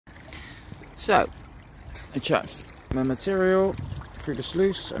So, I chucked my material through the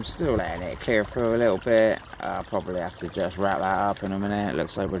sluice. I'm still letting it clear through a little bit. I'll probably have to just wrap that up in a minute. It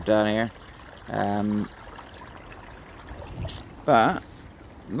looks like we're done here. But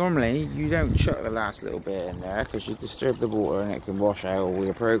normally you don't chuck the last little bit in there because you disturb the water and it can wash out all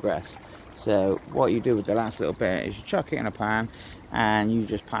your progress. So what you do with the last little bit is you chuck it in a pan and you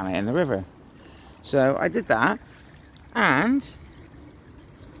just pan it in the river. So I did that, and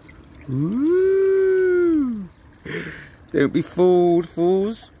ooh, don't be fooled,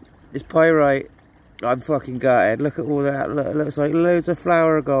 fools. It's pyrite. I'm fucking gutted. Look at all that. Look, it looks like loads of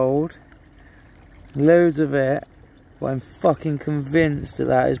flour gold. Loads of it. But I'm fucking convinced that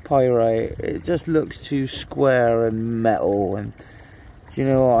that is pyrite. It just looks too square and metal, and do you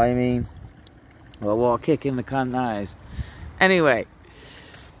know what I mean? Well, what a kick in the cunt that is. Anyway,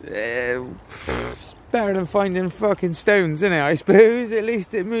 it's better than finding fucking stones, isn't it, I suppose? At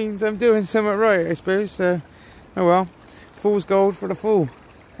least it means I'm doing something right, I suppose. So, oh well. Fool's gold for the fool.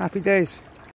 Happy days.